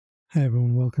Hey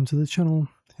everyone, welcome to the channel.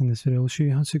 In this video I'll show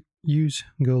you how to use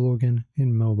GoLogin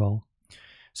in mobile.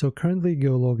 So currently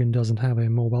GoLogin doesn't have a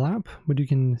mobile app, but you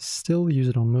can still use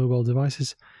it on mobile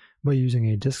devices by using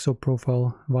a desktop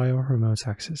profile via remote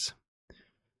access.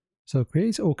 So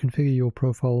create or configure your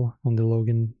profile on the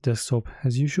login desktop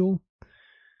as usual,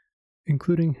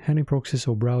 including any proxies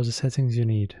or browser settings you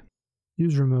need.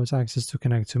 Use remote access to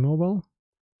connect to mobile.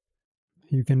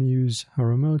 You can use a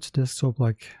remote desktop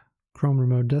like Chrome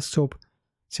Remote Desktop,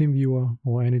 TeamViewer,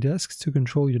 or AnyDesk to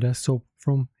control your desktop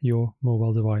from your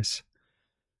mobile device.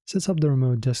 Set up the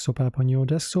remote desktop app on your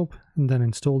desktop and then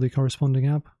install the corresponding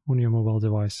app on your mobile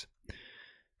device.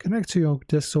 Connect to your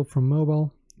desktop from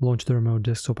mobile, launch the remote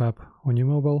desktop app on your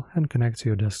mobile and connect to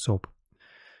your desktop.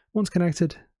 Once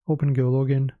connected, open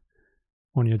GoLogin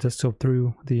on your desktop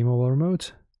through the mobile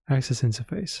remote access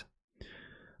interface.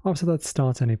 After that,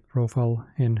 start any profile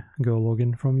in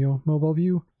GoLogin from your mobile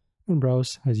view and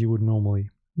browse as you would normally.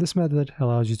 This method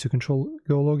allows you to control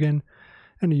GoLogin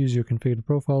and use your configured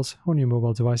profiles on your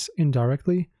mobile device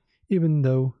indirectly, even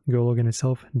though GoLogin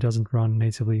itself doesn't run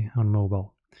natively on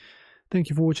mobile. Thank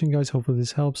you for watching, guys. Hopefully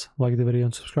this helps. Like the video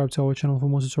and subscribe to our channel for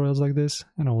more tutorials like this,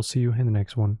 and I will see you in the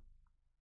next one.